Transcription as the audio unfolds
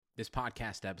This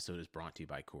podcast episode is brought to you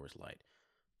by Coors Light.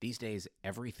 These days,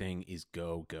 everything is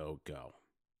go, go, go.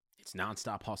 It's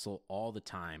nonstop hustle all the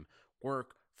time.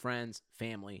 Work, friends,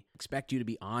 family expect you to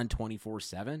be on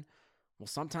 24/7. Well,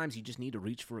 sometimes you just need to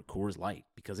reach for a Coors Light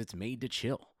because it's made to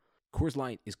chill. Coors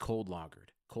Light is cold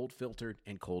lagered, cold filtered,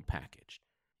 and cold packaged.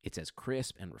 It's as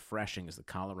crisp and refreshing as the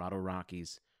Colorado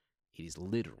Rockies. It is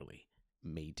literally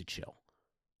made to chill.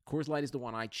 Coors Light is the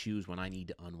one I choose when I need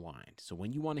to unwind. So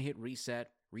when you want to hit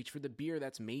reset, reach for the beer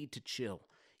that's made to chill.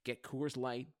 Get Coors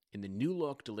Light in the new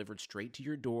look delivered straight to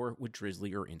your door with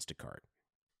Drizzly or Instacart.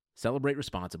 Celebrate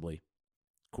responsibly.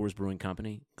 Coors Brewing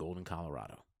Company, Golden,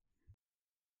 Colorado.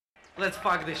 Let's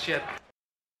fuck this shit.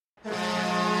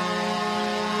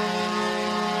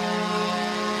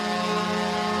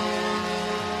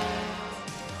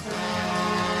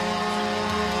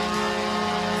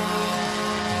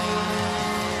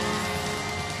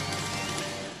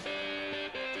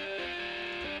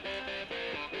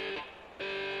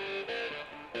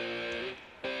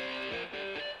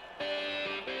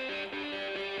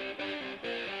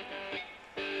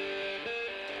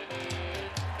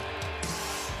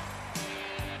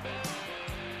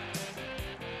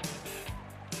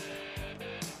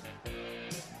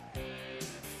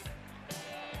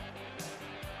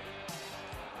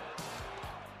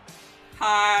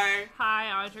 Hi.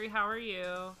 Hi, Audrey. How are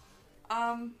you?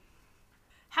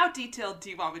 How detailed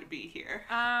do you want me to be here?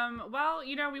 Well,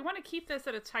 we want to keep this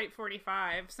at a tight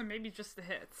 45, so maybe just the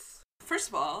hits. First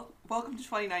of all, welcome to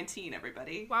 2019,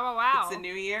 everybody. Wow. It's a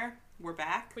new year. We're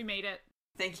back. We made it.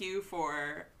 Thank you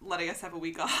for letting us have a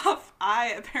week off. I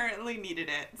apparently needed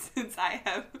it since I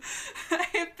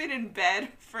have been in bed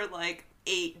for like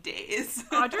 8 days.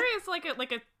 Audrey is like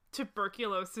a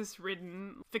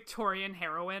tuberculosis-ridden Victorian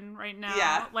heroine right now.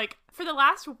 Yeah. Like, for the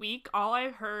last week, all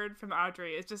I've heard from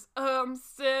Audrey is just, I'm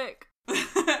sick.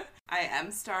 I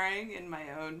am starring in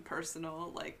my own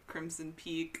personal, like, Crimson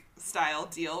Peak style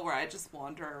deal where I just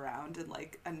wander around in,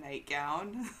 like, a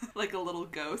nightgown, like a little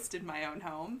ghost in my own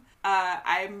home.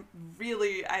 I've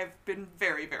been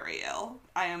very, very ill.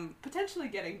 I am potentially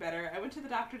getting better. I went to the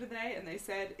doctor today and they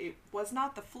said it was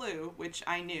not the flu, which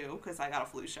I knew because I got a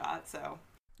flu shot, so...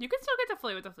 You can still get the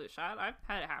flu with the flu shot. I've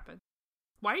had it happen.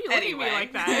 Why are you looking at me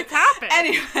like that? It's happened.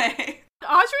 Anyway.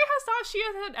 Audrey has thought she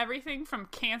has had everything from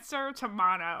cancer to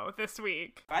mono this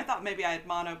week. I thought maybe I had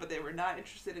mono, but they were not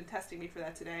interested in testing me for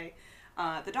that today.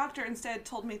 The doctor instead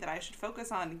told me that I should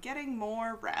focus on getting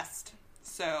more rest.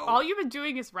 So all you've been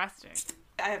doing is resting.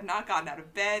 I have not gotten out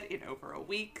of bed in over a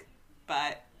week,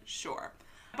 but sure.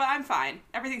 But I'm fine.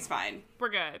 Everything's fine. We're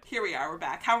good. Here we are. We're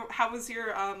back. How was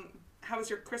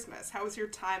your Christmas? How was your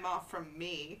time off from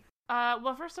me?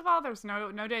 Well, first of all, there's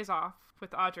no days off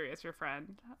with Audrey as your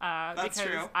friend. That's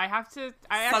true. I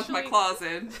sunk my claws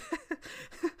in.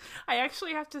 I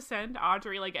actually have to send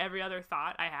Audrey like every other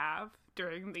thought I have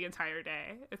during the entire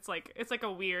day. It's like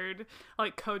a weird,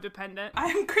 like, codependent.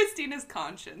 I'm Christina's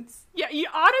conscience. Yeah, you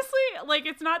honestly, like,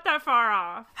 it's not that far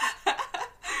off.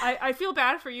 I feel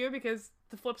bad for you because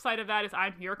the flip side of that is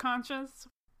I'm your conscience.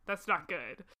 That's not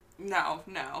good. No.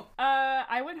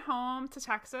 I went home to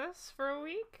Texas for a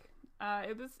week.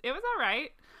 It was all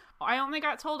right. I only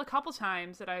got told a couple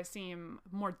times that I seem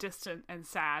more distant and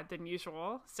sad than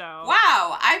usual. So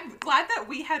wow, I'm glad that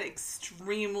we had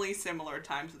extremely similar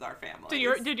times with our families.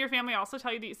 Did your family also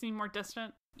tell you that you seem more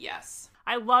distant? Yes.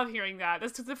 I love hearing that.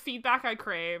 This is the feedback I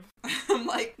crave. I'm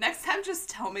like, next time just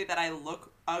tell me that I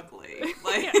look ugly.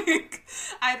 Like, yeah.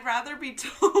 I'd rather be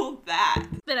told that.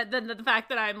 Than the fact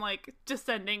that I'm, like,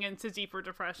 descending into deeper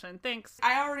depression. Thanks.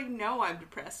 I already know I'm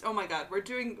depressed. Oh my god,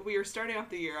 we are starting off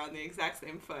the year on the exact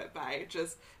same foot by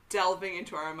just delving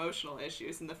into our emotional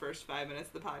issues in the first 5 minutes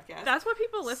of the podcast. That's what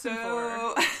people listen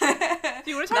for.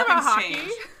 Do you want to talk about about hockey?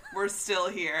 Changed. We're still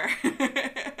here.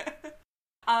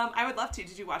 I would love to.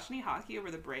 Did you watch any hockey over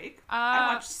the break?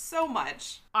 I watched so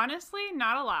much. Honestly,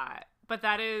 not a lot. But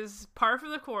that is par for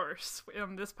the course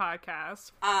in this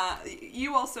podcast.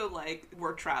 You also, like,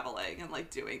 were traveling and, like,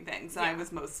 doing things. And yeah. I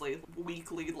was mostly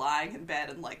weekly lying in bed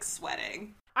and, like,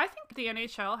 sweating. I think the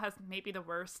NHL has maybe the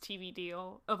worst TV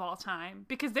deal of all time.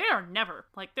 Because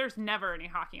there's never any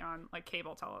hockey on, like,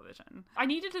 cable television. I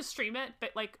needed to stream it, but,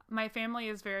 like, my family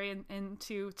is very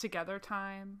into together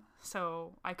time.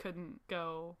 So I couldn't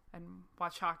go and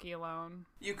watch hockey alone.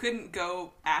 You couldn't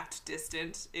go act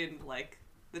distant in, like,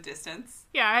 the distance?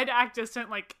 Yeah, I had to act distant,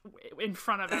 like, in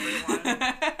front of everyone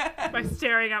by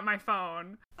staring at my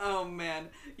phone. Oh, man.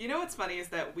 You know what's funny is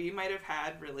that we might have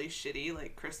had really shitty,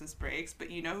 like, Christmas breaks,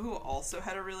 but you know who also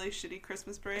had a really shitty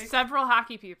Christmas break? Several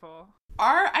hockey people.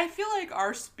 I feel like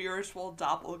our spiritual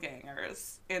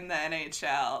doppelgangers in the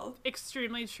NHL,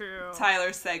 Extremely true.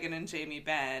 Tyler Seguin and Jamie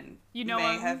Benn, You know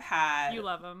may him. have had. You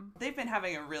love him. They've been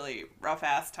having a really rough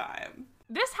ass time.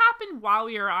 This happened while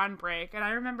we were on break, and I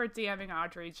remember DMing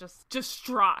Audrey just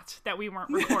distraught that we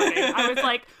weren't recording. I was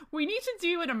like, we need to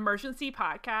do an emergency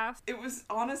podcast. It was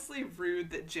honestly rude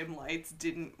that Jim Lights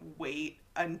didn't wait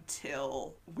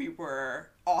until we were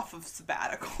off of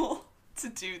sabbatical to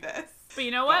do this. But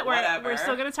you know what? But We're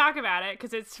still going to talk about it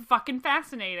because it's fucking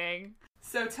fascinating.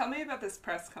 So tell me about this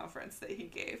press conference that he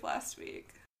gave last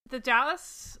week. The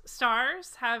Dallas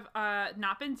Stars have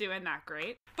not been doing that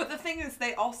great. But the thing is,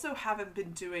 they also haven't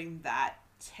been doing that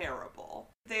terrible.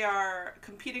 They are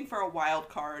competing for a wild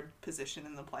card position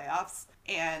in the playoffs,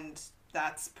 and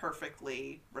that's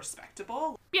perfectly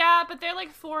respectable. Yeah, but they're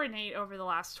like 4-8 over the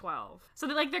last 12. So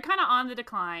they're kind of on the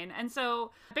decline. And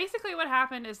so basically what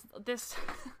happened is this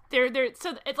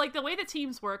so it's like the way that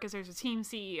teams work is there's a team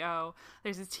CEO,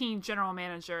 there's a team general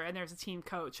manager, and there's a team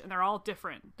coach, and they're all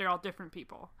different. They're all different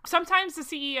people. Sometimes the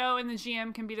CEO and the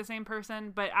GM can be the same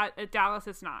person, but at Dallas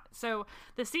it's not. So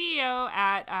the CEO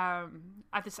at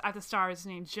the Stars is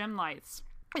named Jim Lights.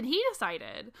 And he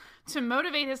decided to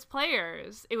motivate his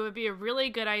players. It would be a really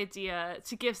good idea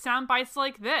to give sound bites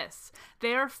like this.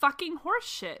 They are fucking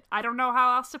horseshit. I don't know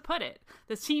how else to put it.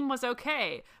 The team was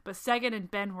okay, but Seguin and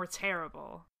Benn were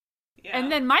terrible. Yeah. And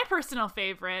then my personal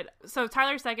favorite, so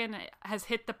Tyler Seguin has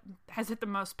hit the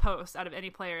most posts out of any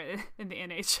player in the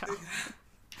NHL.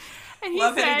 And he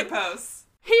Love said, hitting the posts.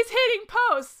 He's hitting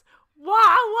posts. Wah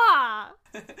wah.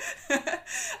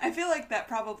 I feel like that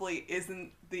probably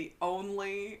isn't the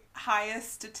only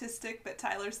highest statistic that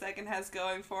Tyler Seguin has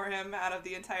going for him out of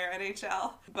the entire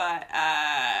NHL, but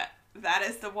that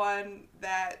is the one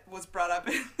that was brought up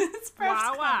in this press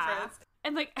conference.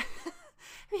 And like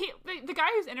the guy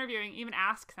who's interviewing even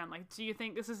asks him, like, do you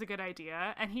think this is a good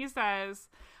idea? And he says,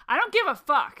 I don't give a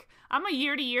fuck. I'm a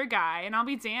year-to-year guy, and I'll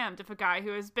be damned if a guy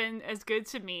who has been as good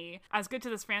to me, as good to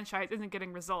this franchise, isn't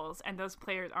getting results, and those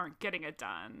players aren't getting it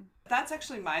done. That's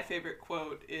actually my favorite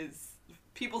quote is,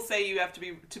 people say you have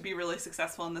to be really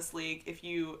successful in this league if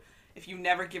you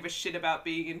never give a shit about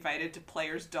being invited to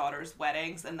players' daughters'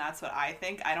 weddings, and that's what I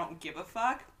think. I don't give a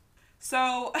fuck.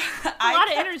 So a lot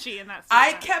of energy in that statement.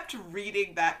 I kept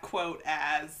reading that quote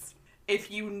as, if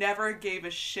you never gave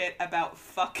a shit about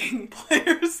fucking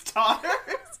players'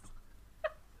 daughters.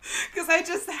 Because I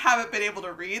just haven't been able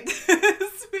to read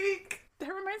this week. That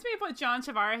reminds me of what John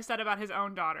Tavares said about his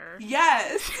own daughter.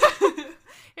 Yes.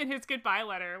 In his goodbye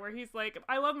letter, where he's like,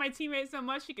 I love my teammate so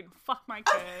much, he can fuck my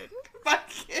kid. My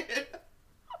kid.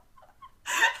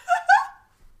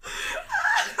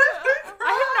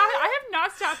 I have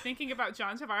not stopped thinking about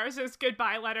John Tavares'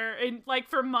 goodbye letter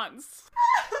for months.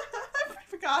 I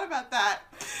forgot about that.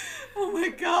 Oh my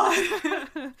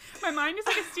god. My mind is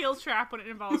like a steel trap when it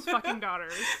involves fucking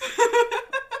daughters.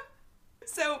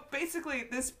 So basically,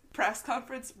 this press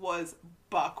conference was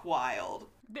buck wild.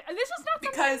 This is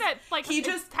not something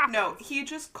that he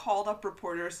just called up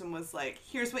reporters and was like,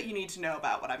 here's what you need to know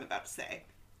about what I'm about to say.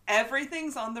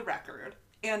 Everything's on the record.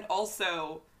 And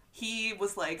also, he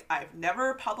was like, I've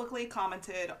never publicly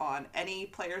commented on any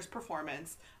player's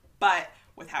performance, but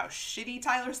with how shitty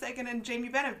Tyler Seguin and Jamie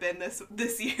Benn have been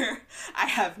this year, I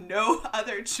have no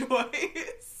other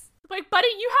choice. Like, buddy,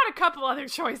 you had a couple other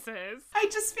choices. I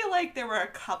just feel like there were a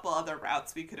couple other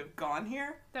routes we could have gone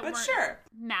here. But sure.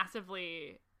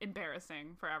 Massively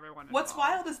embarrassing for everyone involved. What's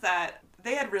wild is that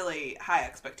they had really high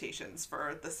expectations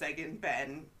for the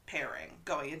Seguin-Benn pairing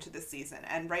going into this season.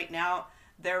 And right now,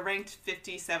 they're ranked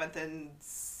 57th and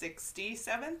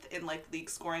 67th in league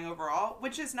scoring overall,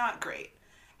 which is not great.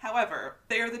 However,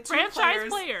 they are the two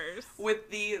players with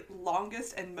the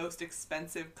longest and most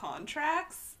expensive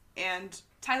contracts. And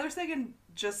Tyler Seguin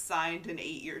just signed an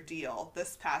 8-year deal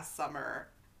this past summer.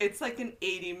 It's like an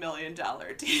 $80 million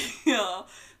deal.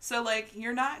 So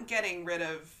you're not getting rid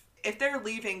of, if they're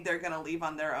leaving, they're going to leave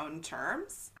on their own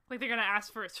terms. Like they're going to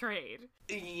ask for a trade.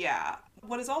 Yeah.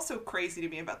 What is also crazy to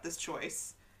me about this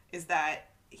choice is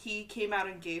that he came out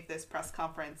and gave this press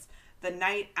conference the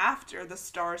night after the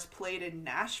Stars played in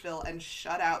Nashville and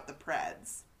shut out the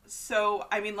Preds. So,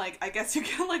 I mean, I guess you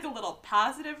get a little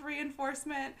positive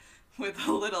reinforcement with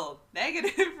a little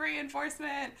negative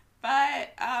reinforcement.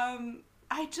 But,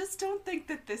 I just don't think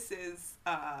that this is,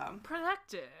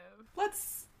 productive.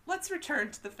 Let's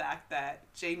return to the fact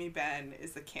that Jamie Benn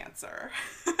is a cancer.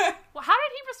 Well, how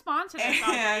did he respond to this?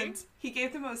 And he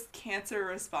gave the most cancer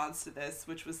response to this,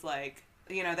 which was they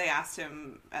asked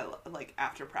him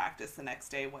after practice the next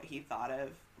day what he thought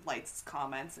of Light's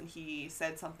comments, and he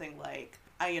said something like,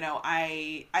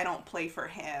 I don't play for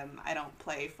him. I don't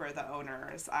play for the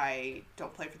owners. I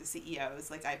don't play for the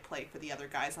CEOs. Like, I play for the other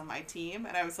guys on my team.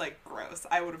 And I was like, gross.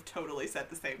 I would have totally said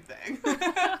the same thing.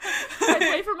 I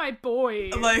play for my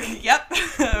boys. Like, yep.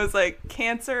 I was like,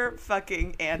 cancer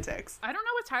fucking antics. I don't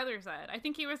know what Tyler said. I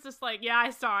think he was just like, yeah, I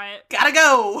saw it. Gotta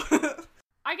go.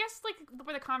 I guess, like,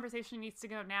 where the conversation needs to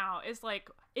go now is, like,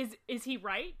 is he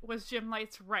right? Was Jim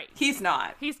Lights right? He's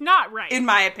not. He's not right. In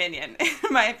my opinion.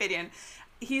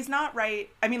 He's not right.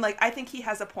 I mean, like, I think he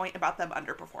has a point about them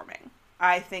underperforming.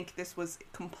 I think this was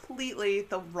completely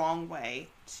the wrong way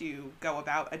to go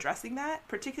about addressing that,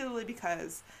 particularly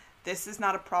because this is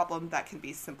not a problem that can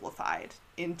be simplified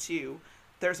into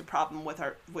there's a problem with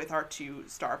our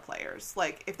 2-star players.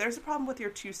 Like, if there's a problem with your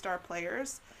 2-star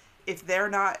players, if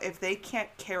they can't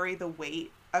carry the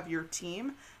weight of your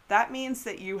team, that means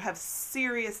that you have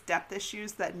serious depth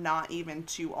issues that not even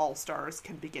 2 all-stars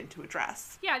can begin to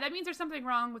address. Yeah, that means there's something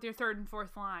wrong with your 3rd and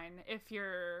 4th line if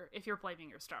you're blaming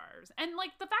your stars. And,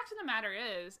 like, the fact of the matter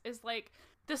is like,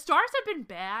 the Stars have been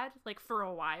bad, like, for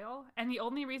a while, and the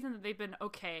only reason that they've been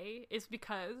okay is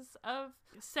because of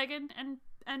Seguin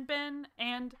and Ben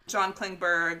and John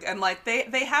Klingberg, and like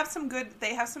they have some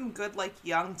good like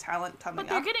young talent coming up.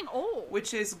 But they're getting old,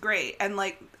 which is great. And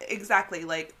like exactly,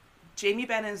 like Jamie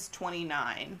Benn is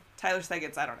 29, Tyler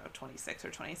Seguin's, I don't know, 26 or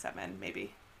 27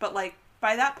 maybe. But like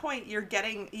by that point you're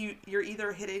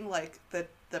either hitting like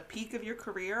the peak of your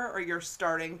career, or you're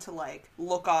starting to like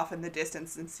look off in the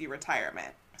distance and see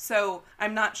retirement. So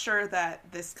I'm not sure that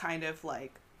this kind of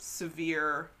like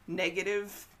severe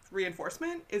negative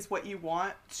reinforcement is what you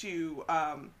want to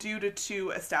do to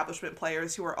 2 establishment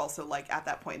players who are also like at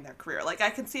that point in their career. Like I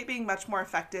can see it being much more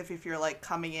effective if you're like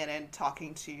coming in and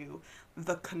talking to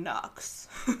the Canucks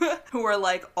who are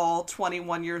like all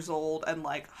 21 years old and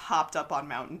like hopped up on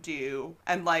Mountain Dew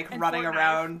and like and running Fortnite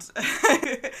around.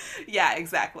 Yeah,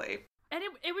 exactly. And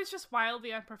it was just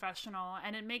wildly unprofessional,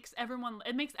 and it makes everyone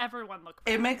look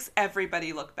bad. It makes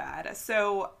everybody look bad.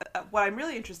 So what I'm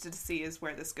really interested to see is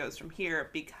where this goes from here,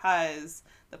 because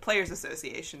the Players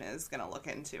Association is going to look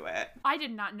into it. I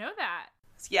did not know that.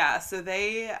 Yeah, so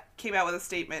they came out with a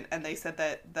statement, and they said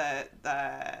that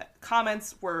the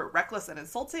comments were reckless and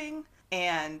insulting,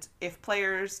 and if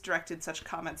players directed such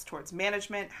comments towards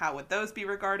management, how would those be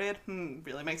regarded?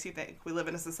 Really makes you think. We live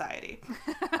in a society.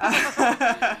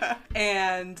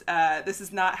 And this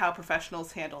is not how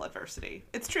professionals handle adversity.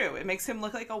 It's true. It makes him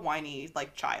look like a whiny,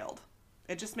 like, child.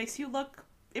 It just makes you look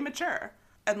immature.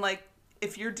 And, like,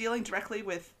 if you're dealing directly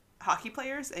with hockey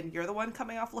players and you're the one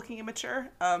coming off looking immature,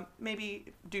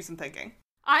 maybe do some thinking.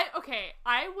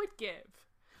 I would give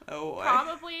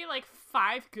probably like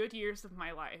 5 good years of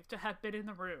my life to have been in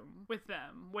the room with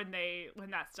them when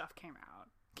that stuff came out.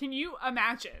 Can you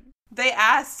imagine? They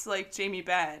asked like Jamie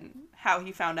Benn how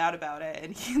he found out about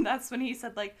it, and that's when he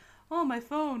said like, "Oh, my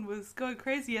phone was going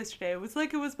crazy yesterday. It was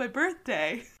like it was my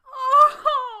birthday."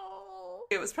 Oh,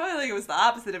 it was probably like it was the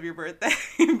opposite of your birthday,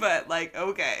 but like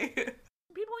okay.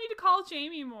 People need to call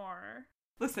Jamie more.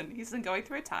 Listen, he's been going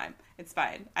through a time. It's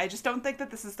fine. I just don't think that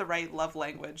this is the right love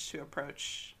language to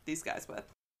approach these guys with.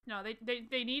 No,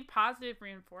 they need positive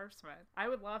reinforcement. I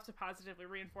would love to positively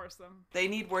reinforce them. They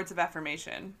need words of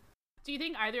affirmation. Do you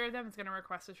think either of them is going to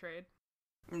request a trade?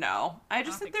 No. I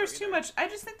just think there's too much. I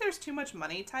just think there's too much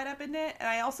money tied up in it, and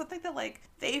I also think that like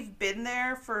they've been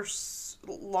there for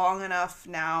long enough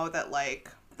now that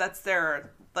like that's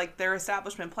their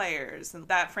establishment players, and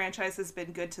that franchise has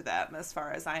been good to them as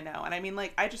far as I know. And I mean,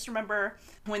 like, I just remember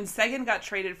when Seguin got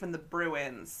traded from the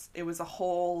Bruins, it was a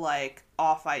whole like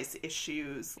off-ice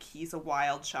issues. He's a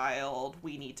wild child.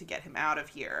 We need to get him out of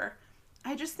here.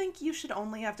 I just think you should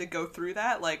only have to go through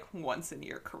that like once in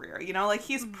your career. You know, like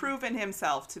he's proven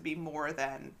himself to be more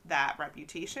than that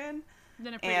reputation.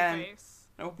 Than a pretty face.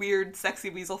 A weird, sexy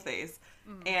weasel face.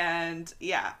 And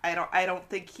yeah, I don't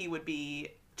think he would be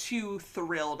too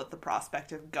thrilled at the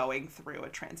prospect of going through a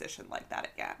transition like that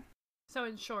again. So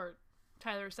in short,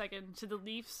 Tyler Seguin to the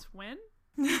Leafs win?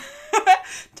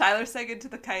 Tyler Seguin to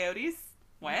the Coyotes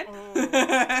win?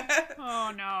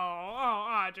 Oh no.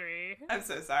 Oh, Audrey. I'm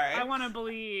so sorry. I want to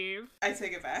believe. I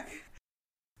take it back.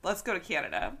 Let's go to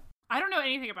Canada. I don't know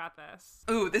anything about this.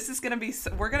 Ooh, this is going to be...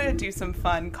 We're going to do some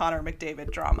fun Connor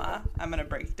McDavid drama. I'm going to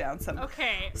break down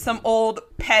some old,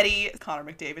 petty Connor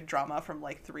McDavid drama from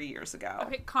like 3 years ago.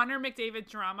 Okay, Connor McDavid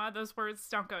drama. Those words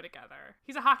don't go together.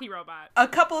 He's a hockey robot. A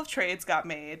couple of trades got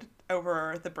made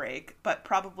over the break, but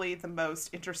probably the most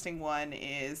interesting one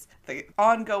is the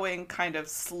ongoing kind of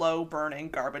slow-burning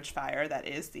garbage fire that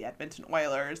is the Edmonton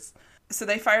Oilers. So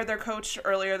they fired their coach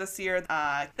earlier this year.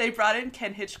 They brought in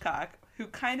Ken Hitchcock, who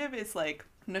kind of is like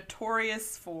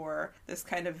notorious for this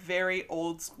kind of very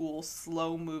old school,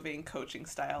 slow moving coaching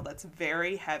style that's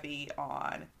very heavy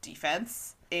on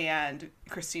defense and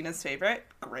Christina's favorite,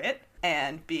 grit,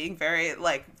 and being very,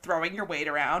 like, throwing your weight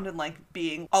around and, like,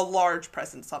 being a large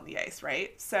presence on the ice,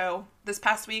 right? So this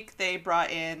past week, they brought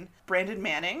in Brandon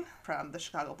Manning from the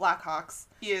Chicago Blackhawks.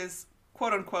 He is,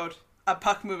 quote unquote, a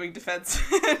puck-moving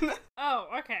defenseman. Oh,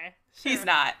 okay. Sure.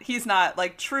 He's not,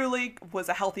 like, truly was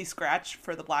a healthy scratch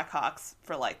for the Blackhawks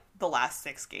for, like, the last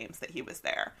 6 games that he was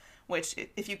there. Which,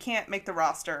 if you can't make the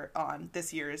roster on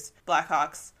this year's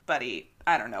Blackhawks, buddy,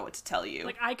 I don't know what to tell you.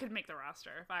 Like, I could make the roster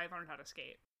if I learned how to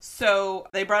skate. So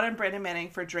they brought in Brandon Manning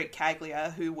for Drake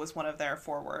Caglia, who was one of their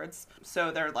forwards.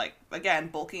 So they're, like, again,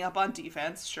 bulking up on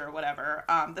defense, sure, whatever.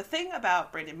 The thing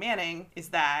about Brandon Manning is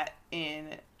that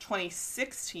in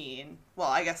 2016, well,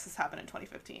 I guess this happened in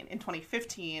 2015. In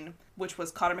 2015, which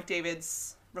was Connor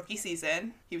McDavid's rookie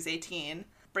season, he was 18.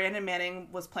 Brandon Manning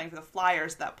was playing for the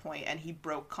Flyers at that point, and he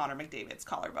broke Connor McDavid's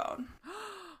collarbone.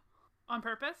 On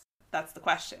purpose? That's the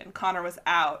question. Connor was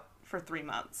out for 3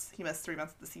 months. He missed 3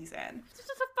 months of the season. It's just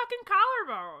a fucking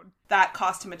collarbone. That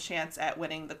cost him a chance at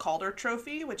winning the Calder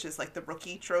Trophy, which is like the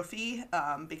rookie trophy,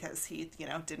 because he,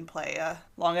 didn't play a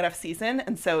long enough season.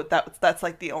 And so that's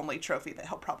like the only trophy that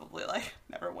he'll probably, like,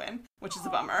 never win, which is a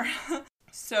bummer.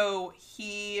 So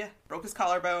he broke his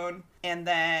collarbone, and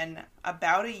then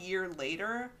about a year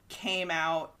later came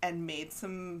out and made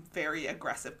some very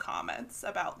aggressive comments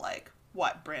about, like,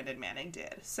 what Brandon Manning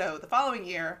did. So the following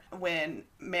year, when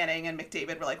Manning and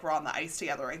McDavid were on the ice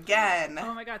together again,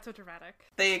 oh my god, so dramatic.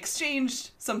 They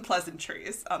exchanged some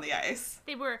pleasantries on the ice.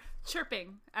 They were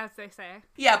chirping, as they say.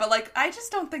 Yeah, but, like, I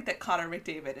just don't think that Connor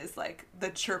McDavid is, like, the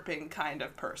chirping kind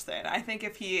of person. I think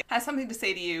if he has something to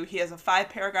say to you, he has a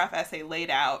 5-paragraph essay laid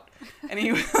out, and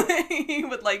he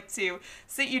would like to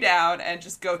sit you down and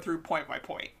just go through point by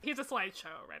point. He's a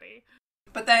slideshow already.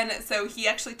 But then, so he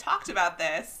actually talked about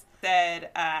this, said,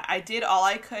 I did all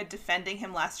I could defending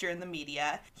him last year in the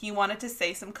media. He wanted to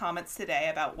say some comments today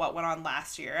about what went on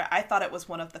last year. I thought it was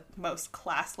one of the most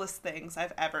classless things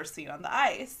I've ever seen on the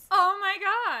ice. Oh my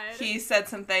god. He said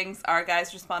some things, our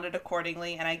guys responded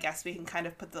accordingly, and I guess we can kind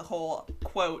of put the whole,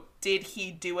 quote, did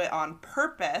he do it on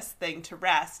purpose thing to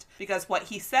rest, because what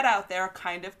he said out there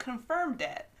kind of confirmed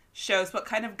it. Shows what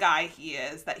kind of guy he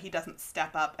is, that he doesn't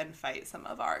step up and fight some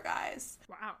of our guys.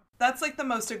 Wow. That's, like, the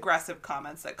most aggressive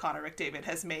comments that Connor McDavid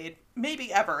has made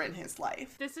maybe ever in his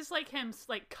life. This is like him,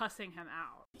 like, cussing him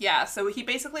out. Yeah, so he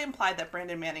basically implied that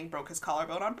Brandon Manning broke his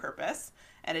collarbone on purpose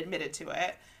and admitted to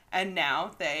it. And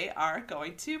now they are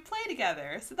going to play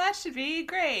together. So that should be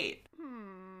great.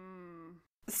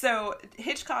 So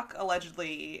Hitchcock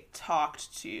allegedly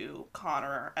talked to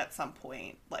Connor at some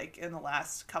point, like, in the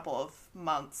last couple of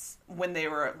months when they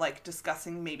were, like,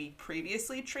 discussing maybe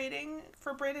previously trading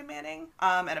for Brandon Manning,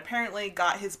 and apparently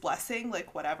got his blessing,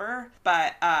 like, whatever.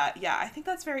 But, yeah, I think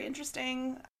that's very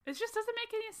interesting. It just doesn't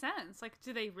make any sense. Like,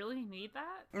 do they really need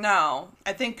that? No.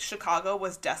 I think Chicago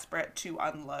was desperate to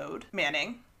unload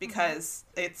Manning because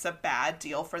it's a bad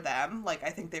deal for them. Like, I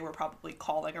think they were probably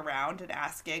calling around and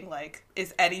asking, like,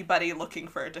 is anybody looking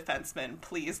for a defenseman?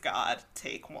 Please, God,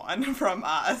 take one from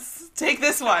us. Take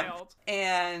this one.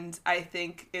 And I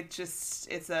think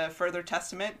it's a further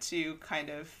testament to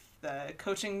kind of the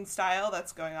coaching style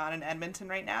that's going on in Edmonton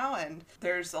right now, and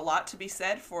there's a lot to be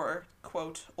said for,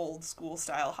 quote, old school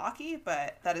style hockey,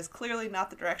 but that is clearly not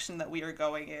the direction that we are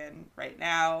going in right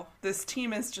now. This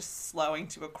team is just slowing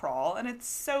to a crawl, and it's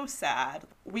so sad.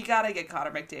 We gotta get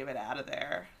Connor McDavid out of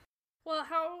there. Well,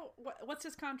 what's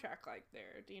his contract like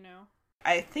there? Do you know?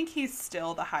 I think he's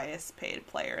still the highest paid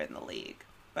player in the league,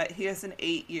 but he has an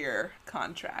 8-year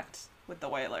contract with the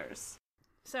Oilers.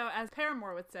 So, as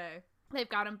Paramore would say, they've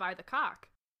got him by the cock.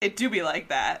 It do be like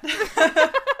that.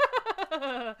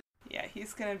 Yeah,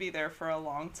 he's gonna be there for a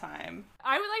long time.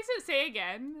 I would like to say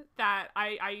again that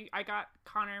I got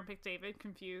Connor McDavid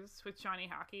confused with Johnny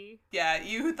Hockey. Yeah,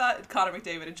 you thought Connor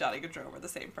McDavid and Johnny Gaudreau were the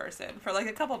same person for like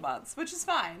a couple months, which is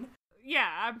fine. Yeah,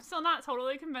 I'm still not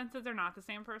totally convinced that they're not the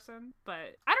same person,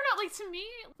 but I don't know, like, to me,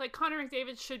 like, Connor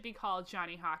McDavid should be called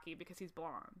Johnny Hockey because he's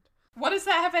blonde. What does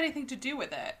that have anything to do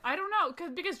with it? I don't know,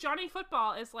 because Johnny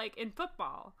Football is, like, in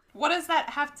football. What does that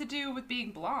have to do with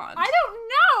being blonde? I don't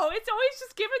know! It's always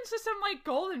just given to some, like,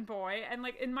 golden boy, and,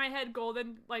 like, in my head,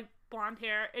 golden, like, blonde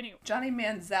hair. Anyway. Johnny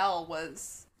Manziel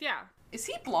was... Yeah. Is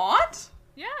he blonde?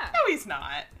 Yeah. No, he's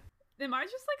not. Am I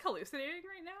just, like, hallucinating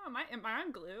right now? Am I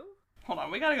on glue? Hold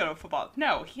on, we gotta go to football.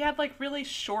 No, he had, like, really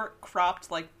short, cropped,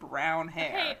 like, brown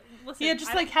hair. Hey, listen. He had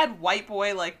just, had white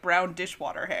boy, like, brown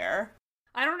dishwater hair.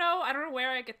 I don't know where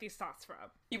I get these thoughts from.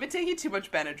 You've been taking too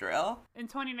much Benadryl. In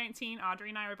 2019, Audrey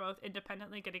and I are both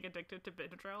independently getting addicted to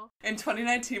Benadryl. In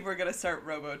 2019, we're gonna start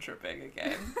robo-tripping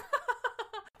again.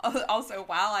 Also,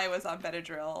 while I was on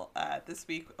Benadryl this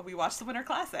week, we watched the Winter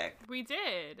Classic. We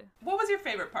did. What was your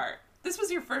favorite part? This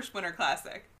was your first Winter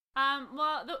Classic.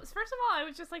 Well, first of all, I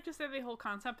would just like to say the whole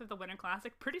concept of the Winter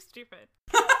Classic, pretty stupid.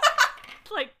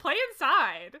 Like, play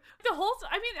inside. And also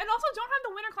don't have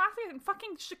the Winter Classic in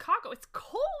fucking Chicago. It's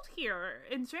cold here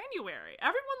in January.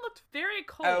 Everyone looked very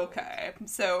cold. Okay,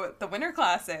 so the Winter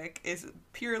Classic is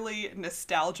purely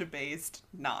nostalgia-based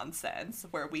nonsense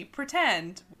where we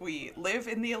pretend we live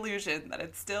in the illusion that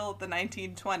it's still the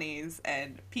 1920s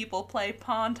and people play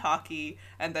pond hockey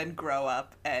and then grow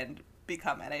up and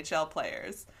become NHL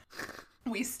players.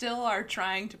 We still are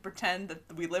trying to pretend that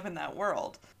we live in that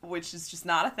world, which is just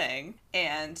not a thing.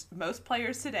 And most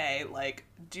players today, like,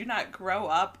 do not grow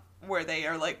up where they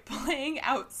are, like, playing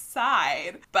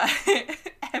outside. But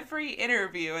every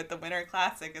interview at the Winter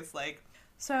Classic is like,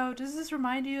 so does this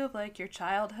remind you of, like, your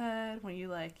childhood when you,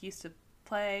 like, used to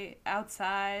play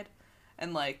outside?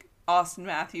 And, like, Austin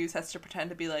Matthews has to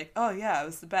pretend to be like, oh yeah, it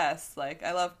was the best. Like,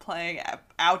 I love playing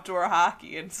outdoor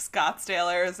hockey in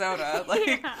Scottsdale, Arizona.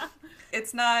 Like, Yeah.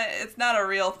 it's not a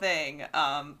real thing.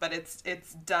 But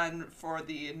it's done for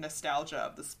the nostalgia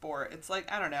of the sport. It's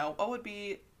like, I don't know, what would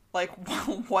be like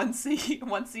once a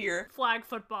year? Flag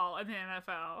football in the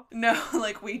NFL. No,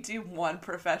 like we do one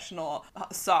professional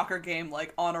soccer game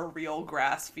like on a real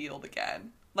grass field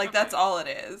again. Like Okay. That's all it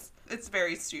is. It's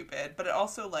very stupid, but it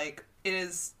also like it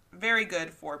is very good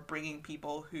for bringing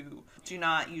people who do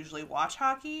not usually watch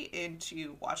hockey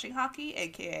into watching hockey,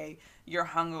 aka you're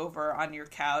hungover on your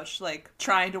couch, like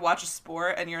trying to watch a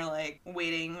sport and you're like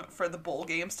waiting for the bowl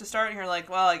games to start and you're like,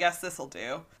 well, I guess this'll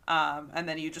do. And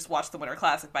then you just watch the Winter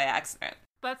Classic by accident.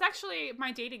 That's actually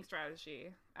my dating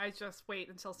strategy. I just wait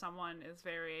until someone is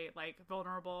very, like,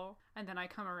 vulnerable, and then I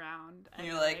come around, and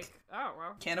You're like, oh,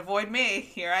 well, Can't avoid me.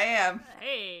 Here I am.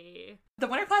 hey. The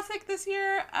Winter Classic this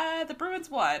year, the Bruins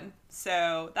won.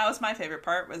 So that was my favorite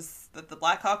part, was that the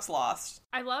Blackhawks lost.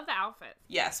 I love the outfit.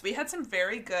 Yes, we had some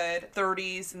very good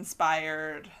 30s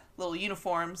inspired little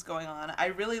uniforms going on. I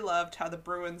really loved how the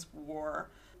Bruins wore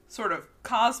sort of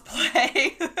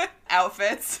cosplay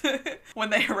outfits when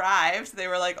they arrived. They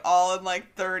were like all in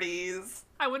like 30s.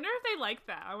 I wonder if they like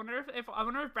that. I wonder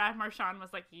if Brad Marchand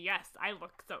was like, yes, I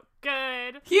look so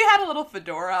good. He had a little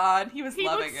fedora on. He was He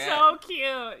loving looks it. so cute.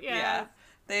 Yes.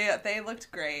 Yeah. They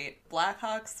looked great.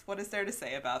 Blackhawks, what is there to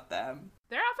say about them?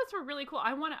 Their outfits were really cool.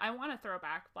 I want to throw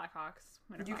back Blackhawks.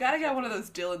 Winter You Classic gotta get one of jerseys.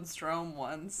 those Dylan Strome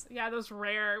ones. Yeah, those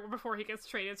rare before he gets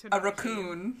traded to A another team.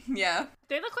 raccoon. Yeah.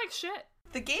 They look like shit.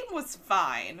 The game was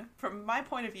fine. From my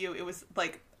point of view, it was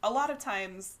like a lot of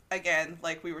times, again,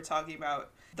 like we were talking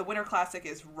about, the Winter Classic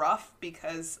is rough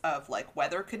because of like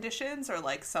weather conditions or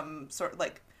like some sort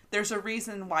like there's a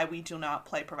reason why we do not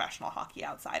play professional hockey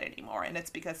outside anymore, and it's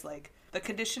because like the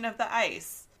condition of the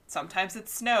ice. Sometimes it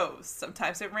snows,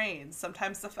 sometimes it rains,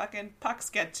 sometimes the fucking pucks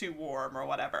get too warm or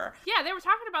whatever. Yeah, they were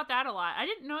talking about that a lot. I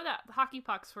didn't know that hockey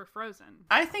pucks were frozen.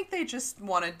 I think they just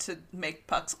wanted to make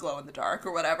pucks glow in the dark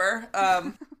or whatever.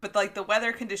 But like the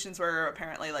weather conditions were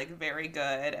apparently like very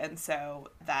good, and so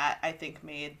that I think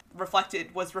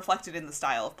was reflected in the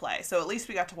style of play. So at least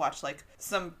we got to watch like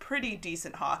some pretty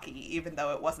decent hockey, even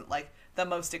though it wasn't like the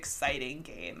most exciting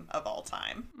game of all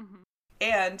time. Mm-hmm.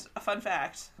 And a fun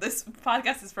fact, this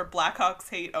podcast is for Blackhawks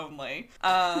hate only.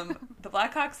 The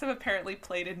Blackhawks have apparently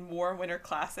played in more Winter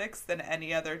Classics than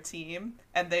any other team,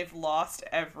 and they've lost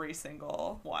every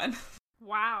single one.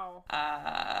 Wow.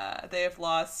 They have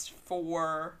lost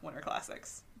 4 Winter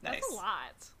Classics. Nice. That's a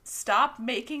lot. Stop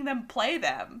making them play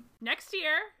them. Next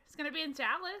year, it's going to be in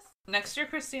Dallas. Next year,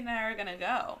 Christine and I are gonna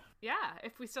go. Yeah,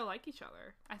 if we still like each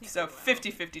other. I think So we will.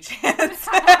 50-50 chance.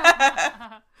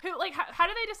 Who, like, how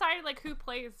do they decide, like, who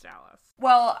plays Dallas?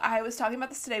 Well, I was talking about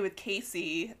this today with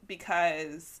Casey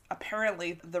because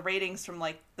apparently the ratings from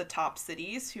like the top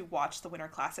cities who watched the Winter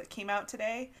Classic came out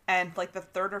today, and like the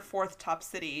 3rd or 4th top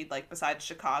city, like besides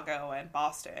Chicago and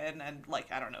Boston and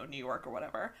like I don't know, New York or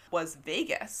whatever, was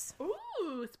Vegas.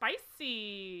 Ooh,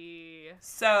 spicy.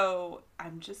 So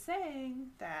I'm just saying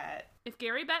that, If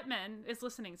Gary Bettman is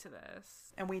listening to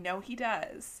this, and we know he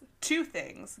does, 2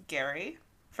 things, Gary.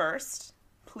 First,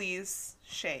 please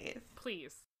shave.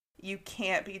 please. You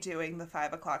can't be doing the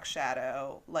 5 o'clock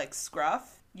shadow like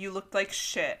scruff. You looked like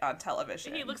shit on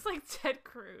television. He looks like Ted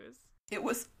Cruz. It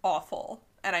was awful,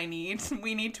 and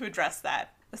we need to address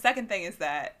that. The second thing is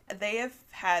that they have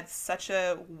had such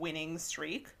a winning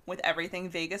streak with everything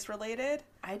Vegas related.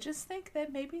 I just think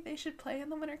that maybe they should play in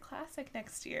the Winter Classic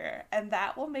next year, and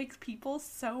that will make people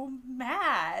so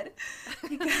mad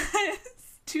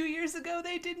because 2 years ago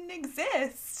they didn't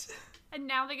exist. And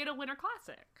now they get a Winter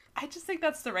Classic. I just think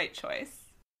that's the right choice.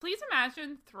 Please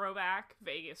imagine throwback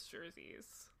Vegas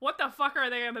jerseys. What the fuck are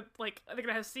they gonna, like, are they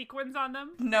gonna have sequins on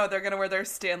them? No, they're gonna wear their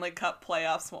Stanley Cup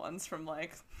playoffs ones from,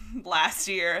 like, last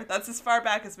year. That's as far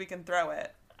back as we can throw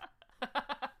it.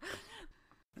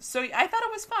 So I thought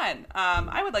it was fun.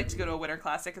 I would like to go to a Winter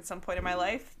Classic at some point in my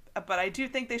life, but I do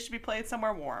think they should be played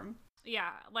somewhere warm.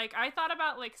 Yeah, like, I thought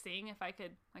about, like, seeing if I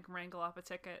could, like, wrangle up a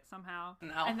ticket somehow.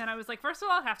 No. And then I was like, first of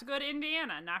all, I'd have to go to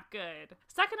Indiana. Not good.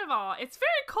 Second of all, it's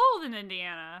very cold in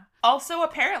Indiana. Also,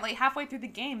 apparently, halfway through the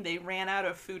game, they ran out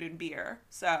of food and beer,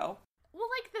 so... Well,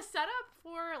 like, the setup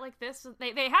for, like, this,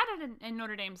 they had it in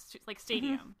Notre Dame's, like,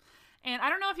 stadium. Mm-hmm. And I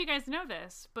don't know if you guys know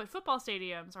this, but football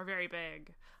stadiums are very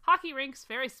big. Hockey rinks,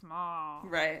 very small.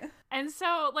 Right. And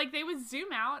so, like, they would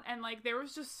zoom out, and, like, there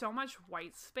was just so much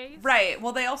white space. Right.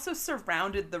 Well, they also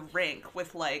surrounded the rink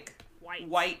with, like,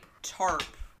 white tarp.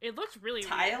 It looked really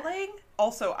tiling. Weird.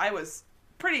 Also, I was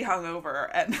pretty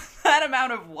hungover, and that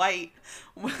amount of white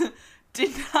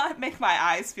did not make my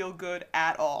eyes feel good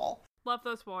at all. Love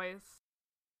those boys.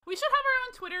 We should have our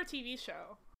own Twitter TV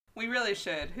show. We really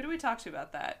should. Who do we talk to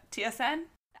about that? TSN?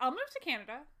 I'll move to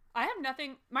Canada. I have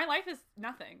nothing. My life is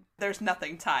nothing. There's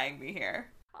nothing tying me here.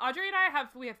 Audrey and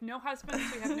we have no husbands,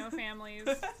 we have no families.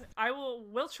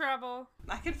 We'll travel.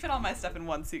 I can fit all my stuff in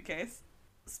one suitcase.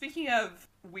 Speaking of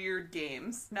weird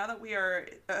games, now that we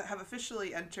have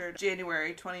officially entered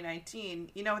January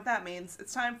 2019, you know what that means?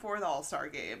 It's time for the All-Star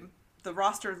Game. The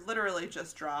roster literally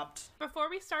just dropped. Before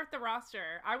we start the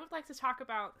roster, I would like to talk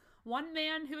about one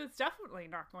man who is definitely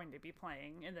not going to be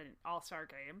playing in the All-Star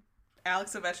Game.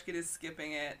 Alex Ovechkin is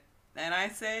skipping it, and I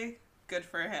say good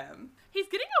for him. He's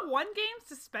getting a 1-game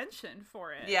suspension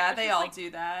for it. Yeah, they all do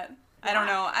that. Why? I don't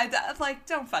know.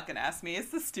 Don't fucking ask me. It's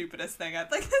the stupidest thing.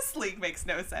 This league makes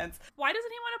no sense. Why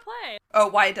doesn't he want to play? Oh,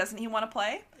 why doesn't he want to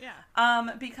play?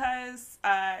 Yeah. Because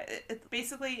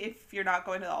basically, if you're not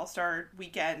going to the All-Star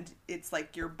weekend, it's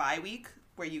like your bye week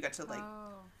where you get to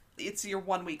it's your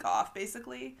 1 week off,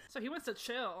 basically. So he wants to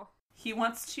chill.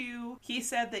 He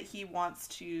said that he wants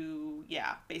to,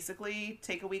 basically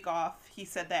take a week off. He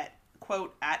said that,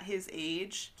 quote, at his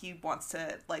age, he wants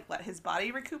to, like, let his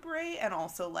body recuperate and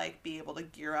also, like, be able to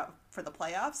gear up for the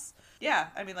playoffs. Yeah,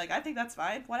 I mean, like, I think that's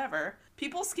fine. Whatever.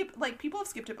 People have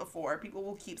skipped it before. People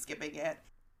will keep skipping it.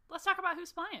 Let's talk about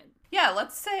who's playing. Yeah,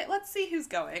 let's see who's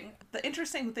going. The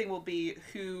interesting thing will be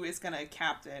who is going to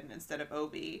captain instead of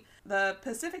Obi. The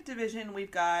Pacific Division,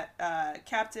 we've got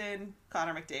Captain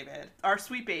Connor McDavid, our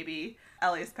sweet baby,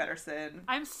 Elias Pettersson.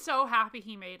 I'm so happy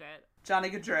he made it. Johnny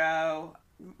Gaudreau,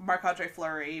 Marc-Andre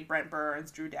Fleury, Brent Burns,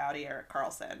 Drew Doughty, Erik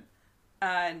Karlsson.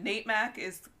 Nate Mack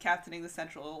is captaining the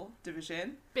Central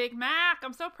Division. Big Mac,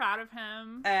 I'm so proud of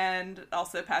him. And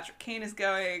also Patrick Kane is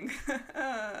going.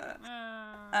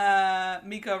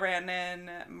 Mikko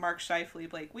Rantanen, Mark Scheifele,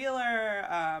 Blake Wheeler,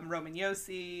 Roman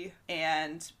Josi,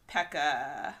 and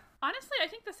Pekka. Honestly, I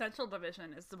think the Central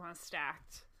Division is the most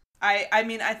stacked. I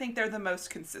mean, I think they're the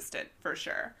most consistent, for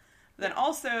sure. Then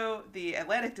also the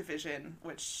Atlantic Division,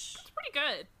 which... It's pretty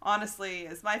good. Honestly,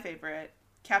 is my favorite.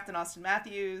 Captain Austin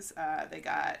Matthews. They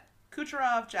got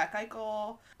Kucherov, Jack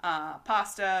Eichel,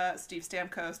 Pasta, Steve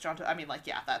Stamkos,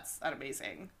 that's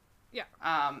amazing. Yeah.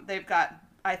 They've got,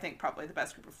 I think, probably the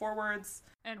best group of forwards.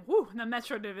 And the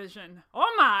Metro Division.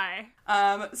 Oh my!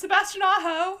 Sebastian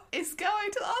Aho is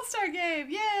going to the All-Star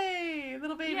Game. Yay!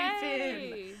 Little baby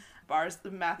Yay!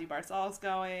 Finn. Matthew Barzal's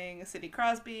going. Sidney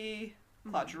Crosby,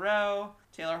 Claude Giroux,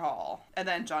 Taylor Hall, and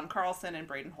then John Carlson and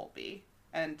Braden Holtby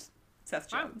and Seth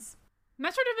Jones.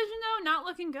 Metro Division, though, not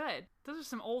looking good. Those are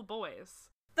some old boys.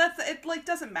 It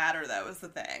doesn't matter, though, is the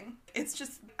thing. It's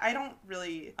just, I don't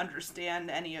really understand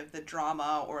any of the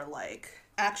drama or, like,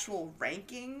 actual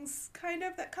rankings, kind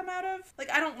of, that come out of.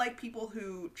 Like, I don't like people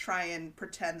who try and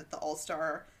pretend that the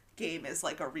All-Star Game is,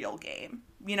 like, a real game.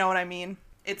 You know what I mean?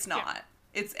 It's not. Yeah.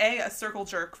 It's A, a circle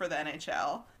jerk for the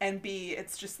NHL, and B,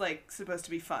 it's just, like, supposed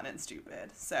to be fun and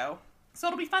stupid. So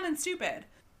it'll be fun and stupid.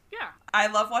 Yeah. I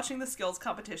love watching the skills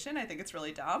competition. I think it's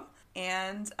really dumb.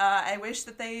 And I wish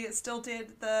that they still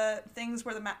did the things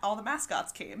where all the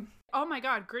mascots came. Oh my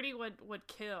god, Gritty would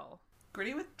kill.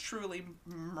 Gritty would truly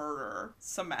murder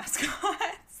some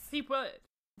mascots. He would.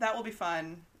 That will be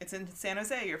fun. It's in San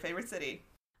Jose, your favorite city.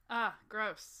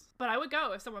 Gross. But I would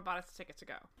go if someone bought us a ticket to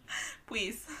go.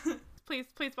 Please.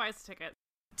 Please buy us a ticket.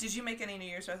 Did you make any New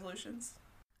Year's resolutions?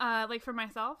 Like for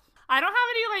myself, I don't have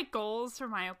any like goals for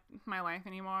my life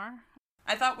anymore.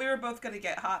 I thought we were both gonna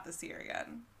get hot this year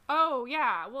again. Oh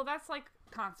yeah, well that's like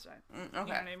constant. Okay. You know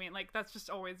what I mean? Like that's just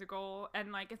always a goal,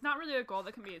 and like it's not really a goal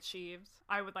that can be achieved.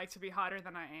 I would like to be hotter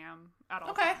than I am at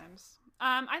all times.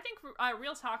 I think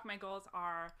real talk, my goals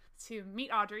are to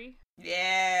meet Audrey.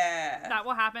 Yeah. That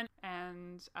will happen,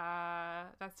 and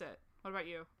that's it. What about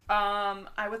you?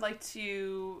 I would like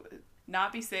to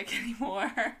not be sick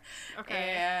anymore.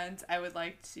 Okay. And I would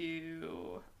like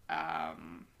to I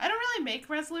don't really make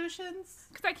resolutions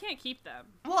Because I can't keep them.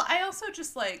 Well, I also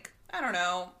just like, I don't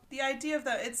know, the idea of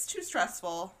it's too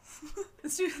stressful.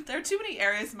 There are too many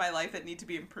areas in my life that need to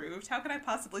be improved. How can I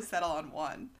possibly settle on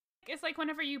one? It's like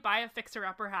whenever you buy a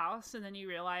fixer-upper house and then you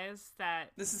realize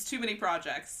that... This is too many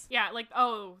projects. Yeah, like,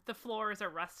 oh, the floors are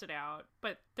rusted out,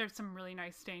 but there's some really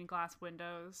nice stained glass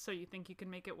windows, so you think you can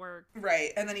make it work.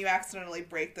 Right, and then you accidentally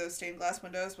break those stained glass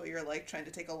windows while you're, like, trying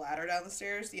to take a ladder down the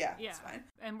stairs. Yeah, it's fine.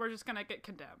 And we're just gonna get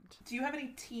condemned. Do you have any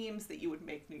teams that you would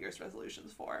make New Year's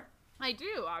resolutions for? I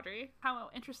do, Audrey. How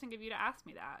interesting of you to ask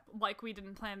me that. Like we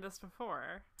didn't plan this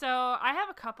before. So I have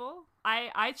a couple.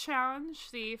 I challenge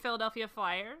the Philadelphia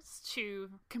Flyers to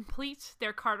complete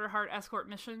their Carter Hart escort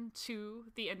mission to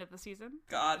the end of the season.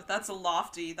 God, that's a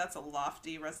lofty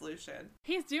resolution.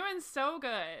 He's doing so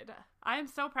good. I am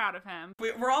so proud of him.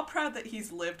 We're all proud that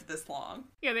he's lived this long.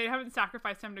 Yeah, they haven't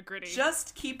sacrificed him to Gritty.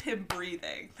 Just keep him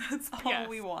breathing. That's all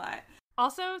we want.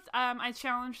 Also, I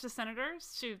challenge the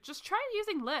Senators to just try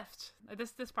using Lyft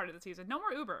this part of the season. No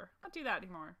more Uber. Don't do that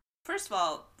anymore. First of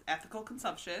all, ethical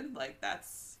consumption, like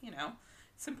that's,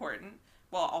 it's important.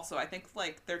 Well, also, I think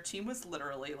like their team was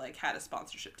literally like had a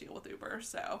sponsorship deal with Uber,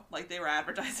 so like they were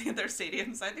advertising at their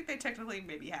stadiums. So I think they technically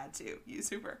maybe had to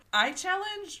use Uber. I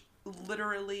challenge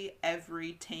literally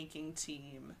every tanking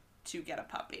team to get a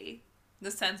puppy.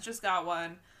 The Sens just got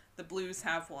one. The Blues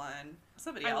have one.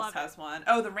 Somebody else has one.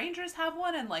 Oh, the Rangers have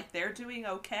one, and like they're doing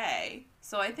okay.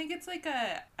 So I think it's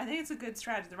a good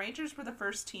strategy. The Rangers were the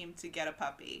first team to get a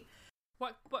puppy.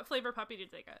 What flavor puppy did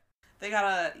they get? They got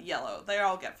a yellow. They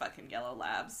all get fucking yellow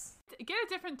labs. Get a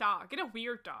different dog. Get a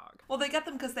weird dog. Well, they get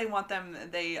them because they want them.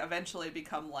 They eventually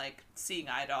become like seeing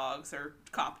eye dogs or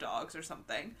cop dogs or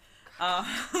something.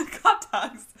 Cop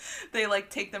dogs, they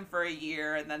like take them for a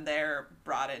year and then they're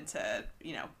brought into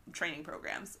training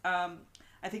programs.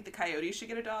 I think the Coyotes should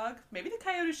get a dog. Maybe the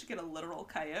Coyotes should get a literal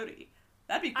coyote.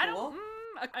 That'd be cool.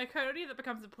 A coyote that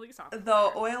becomes a police officer.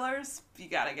 The Oilers, you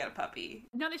gotta get a puppy.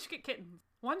 No, they should get kittens.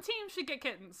 One team should get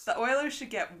kittens. The Oilers should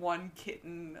get one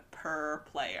kitten per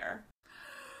player.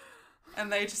 And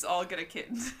they just all get a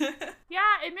kitten. Yeah,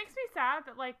 it makes me sad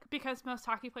that, like, because most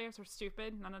hockey players are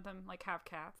stupid, none of them, like, have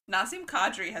cats. Nazem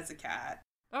Kadri has a cat.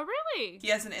 Oh, really? He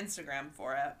has an Instagram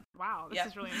for it. Wow, this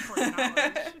is really important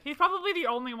knowledge. He's probably the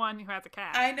only one who has a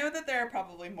cat. I know that there are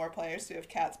probably more players who have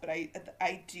cats, but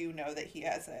I do know that he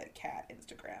has a cat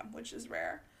Instagram, which is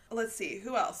rare. Let's see,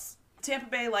 who else? Tampa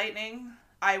Bay Lightning.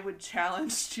 I would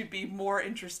challenge to be more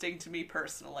interesting to me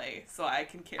personally, so I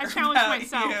can care about you. I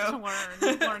challenge myself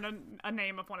to learn a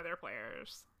name of one of their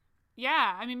players.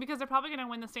 Yeah, I mean, because they're probably going to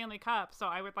win the Stanley Cup, so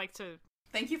I would like to...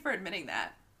 Thank you for admitting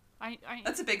that.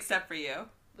 That's a big step for you.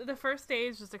 The first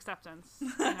stage is just acceptance,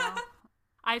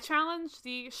 I challenge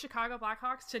the Chicago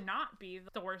Blackhawks to not be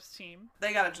the worst team.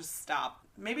 They gotta just stop.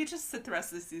 Maybe just sit the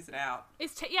rest of the season out.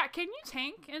 Can you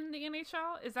tank in the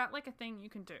NHL? Is that like a thing you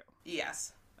can do?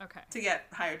 Yes. Okay. To get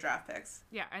higher draft picks.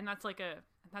 Yeah, and that's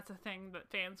a thing that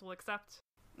fans will accept?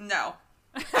 No.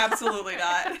 Absolutely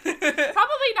not.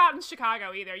 Probably not in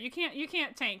Chicago either. You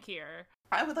can't tank here.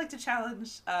 I would like to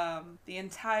challenge the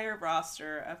entire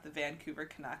roster of the Vancouver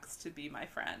Canucks to be my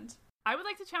friend. I would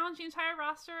like to challenge the entire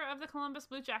roster of the Columbus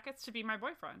Blue Jackets to be my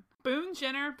boyfriend. Boone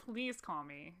Jenner, please call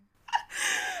me.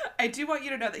 I do want you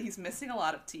to know that he's missing a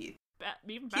lot of teeth.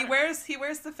 Even better. He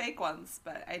wears the fake ones,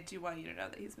 but I do want you to know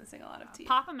that he's missing a lot of teeth.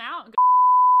 Pop him out. And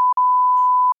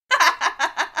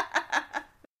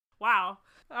Wow.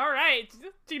 All right.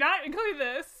 Do not include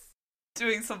this.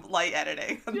 Doing some light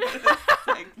editing on this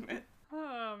segment.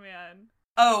 Oh, man.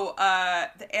 Oh,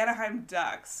 the Anaheim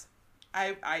Ducks.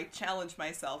 I challenge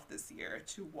myself this year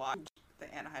to watch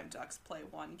the Anaheim Ducks play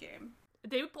one game.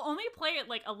 They only play at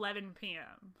like 11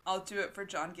 p.m. I'll do it for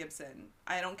John Gibson.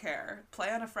 I don't care. Play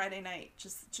on a Friday night.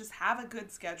 Just have a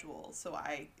good schedule so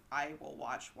I will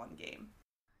watch one game.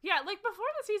 Yeah, like before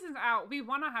the season's out, we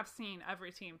want to have seen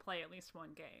every team play at least one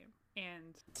game.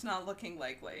 And it's not looking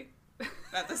likely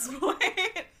at this point.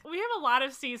 We have a lot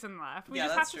of season left. We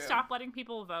just have to true. stop letting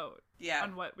people vote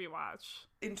on what we watch.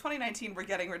 In 2019, we're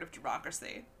getting rid of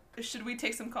democracy. Should we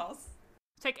take some calls?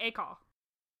 Take a call.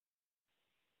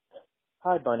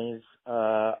 Hi, bunnies.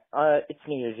 It's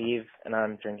New Year's Eve, and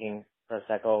I'm drinking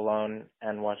Prosecco alone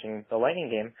and watching the Lightning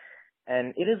game.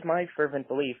 And it is my fervent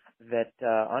belief that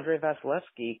Andrei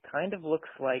Vasilevsky kind of looks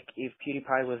like if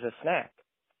PewDiePie was a snack.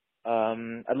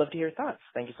 I'd love to hear your thoughts.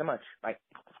 Thank you so much. Bye.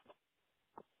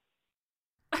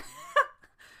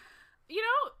 You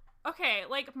know, okay,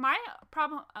 like my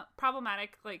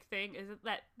problematic like thing is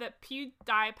that the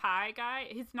PewDiePie guy,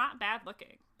 he's not bad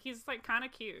looking. He's like kind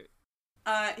of cute.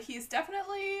 He's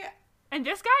definitely And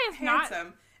this guy is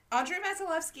handsome. Andrei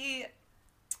Vasilevsky,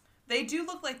 they do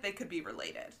look like they could be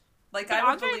related. Like, but I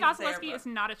would Andrei believe Vasilevsky is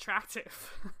not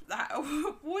attractive.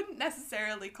 I wouldn't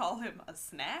necessarily call him a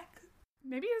snack.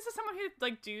 Maybe this is someone who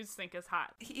like dudes think is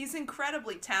hot. He's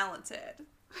incredibly talented.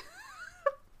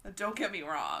 Don't get me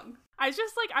wrong. I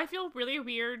feel really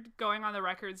weird going on the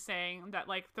record saying that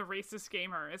like the racist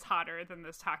gamer is hotter than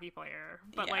this hockey player.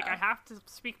 But like I have to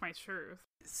speak my truth.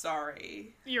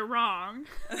 Sorry. You're wrong.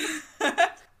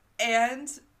 And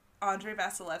Andrei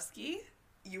Vasilevsky,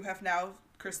 you have now,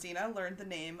 Christina, learned the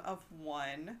name of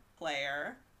one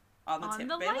player on the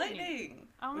Tampa Bay Lightning.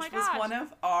 Oh my gosh. gosh. Which was one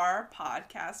of our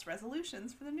podcast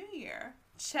resolutions for the new year.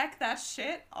 Check that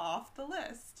shit off the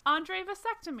list. Andrei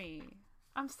Vasectomy.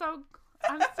 I'm so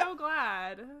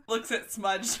glad. Looks at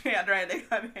smudged handwriting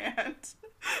on hand.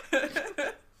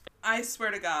 I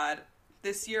swear to God,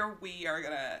 this year we are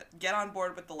gonna get on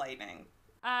board with the Lightning.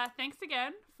 Thanks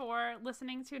again for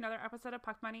listening to another episode of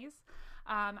Puck Bunnies.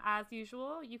 As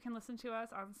usual, you can listen to us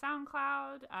on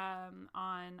SoundCloud,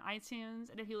 on iTunes,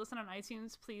 and if you listen on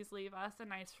iTunes, please leave us a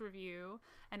nice review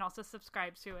and also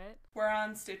subscribe to it. We're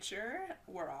on Stitcher.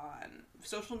 We're on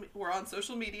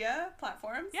social media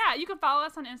platforms. Yeah, you can follow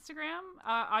us on Instagram.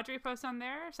 Audrey posts on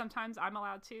there. Sometimes I'm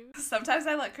allowed to. Sometimes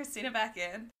I let Christina back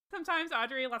in. Sometimes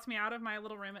Audrey lets me out of my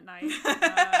little room at night.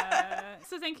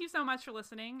 So thank you so much for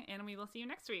listening, and we will see you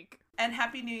next week. And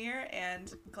Happy New Year,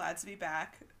 and glad to be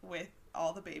back with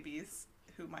all the babies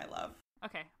whom I love.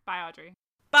 Okay, bye, Audrey.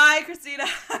 Bye, Christina.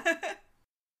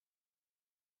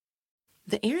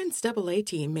 The Aaron's AA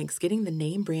team makes getting the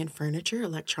name brand furniture,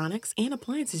 electronics, and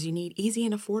appliances you need easy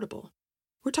and affordable.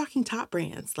 We're talking top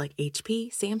brands like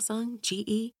HP, Samsung,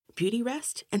 GE,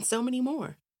 Beautyrest, and so many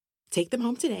more. Take them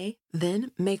home today,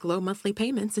 then make low monthly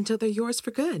payments until they're yours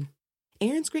for good.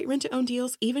 Aaron's great rent-to-own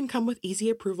deals even come with easy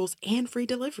approvals and free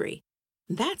delivery.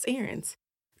 That's Aaron's,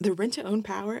 the rent-to-own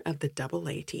power of the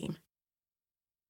AA team.